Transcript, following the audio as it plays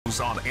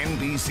on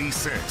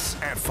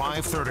NBC6 at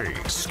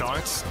 5:30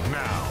 starts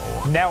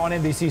now. Now on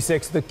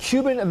NBC6, the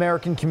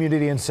Cuban-American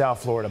community in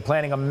South Florida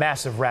planning a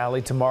massive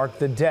rally to mark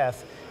the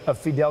death of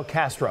Fidel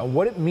Castro and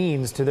what it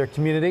means to their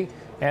community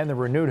and the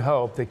renewed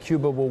hope that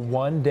Cuba will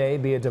one day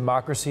be a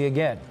democracy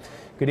again.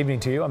 Good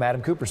evening to you. I'm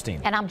Adam Cooperstein.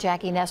 And I'm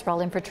Jackie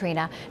Nesbroll in for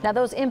Trina. Now,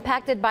 those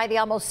impacted by the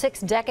almost 6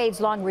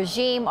 decades-long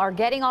regime are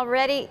getting all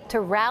ready to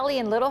rally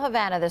in Little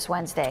Havana this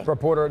Wednesday.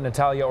 Reporter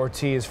Natalia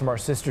Ortiz from our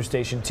sister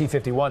station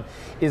T51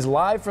 is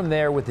live from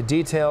there with the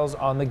details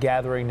on the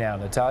gathering now.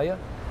 Natalia?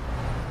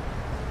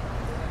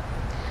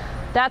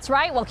 That's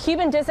right. Well,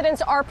 Cuban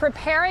dissidents are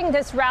preparing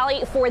this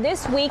rally for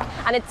this week,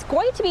 and it's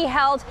going to be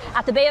held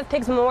at the Bay of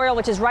Pigs Memorial,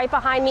 which is right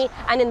behind me,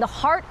 and in the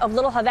heart of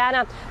Little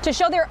Havana, to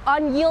show their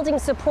unyielding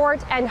support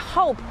and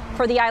hope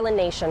for the island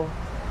nation.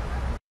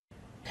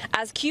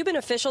 As Cuban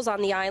officials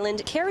on the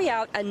island carry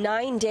out a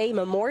 9-day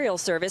memorial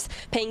service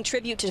paying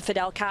tribute to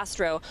Fidel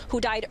Castro, who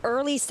died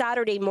early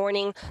Saturday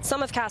morning,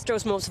 some of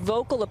Castro's most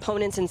vocal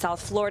opponents in South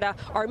Florida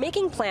are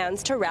making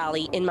plans to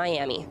rally in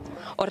Miami.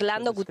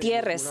 Orlando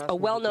Gutierrez, a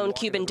well-known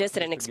Cuban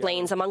dissident,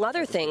 explains, among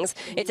other things,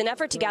 it's an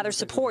effort to gather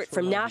support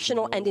from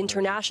national and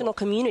international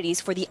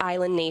communities for the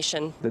island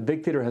nation. The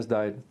dictator has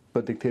died,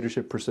 but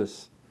dictatorship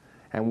persists.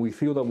 And we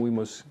feel that we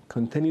must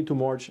continue to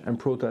march and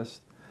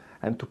protest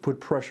and to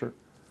put pressure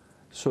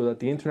so that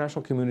the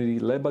international community,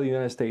 led by the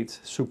United States,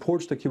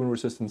 supports the Cuban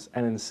resistance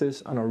and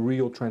insists on a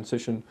real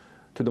transition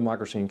to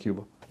democracy in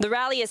Cuba. The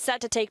rally is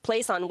set to take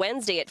place on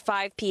Wednesday at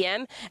 5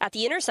 p.m. at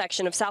the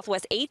intersection of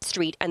Southwest 8th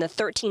Street and the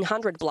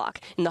 1300 block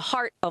in the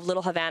heart of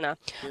Little Havana.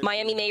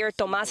 Miami Mayor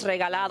Tomás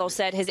Regalado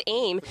said his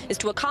aim is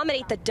to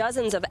accommodate the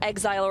dozens of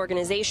exile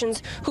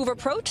organizations who've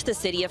approached the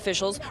city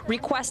officials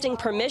requesting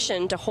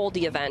permission to hold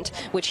the event,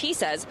 which he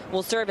says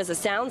will serve as a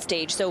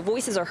soundstage so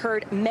voices are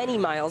heard many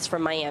miles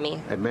from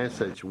Miami. A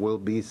message will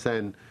be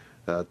sent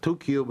to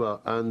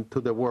Cuba and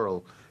to the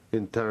world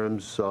in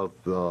terms of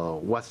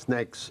what's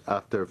next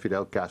after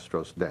Fidel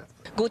Castro's death.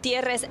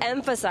 Gutierrez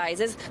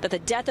emphasizes that the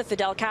death of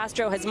Fidel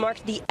Castro has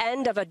marked the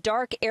end of a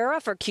dark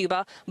era for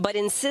Cuba, but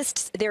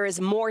insists there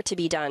is more to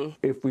be done.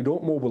 If we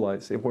don't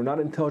mobilize, if we're not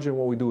intelligent in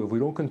what we do, if we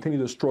don't continue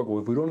to struggle,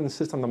 if we don't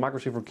insist on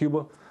democracy for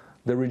Cuba,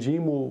 the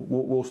regime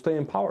will stay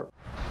in power.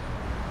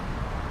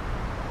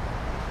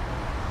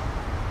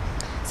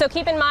 So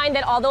keep in mind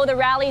that although the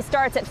rally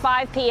starts at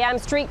 5 p.m.,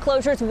 street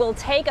closures will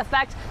take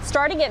effect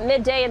starting at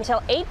midday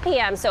until 8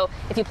 p.m. So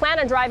if you plan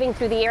on driving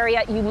through the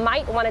area, you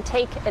might want to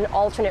take an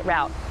alternate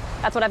route.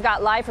 That's what I've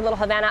got live from Little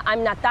Havana.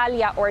 I'm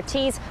Natalia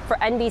Ortiz for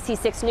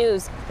NBC6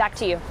 News. Back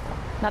to you.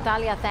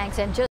 Natalia, thanks. And just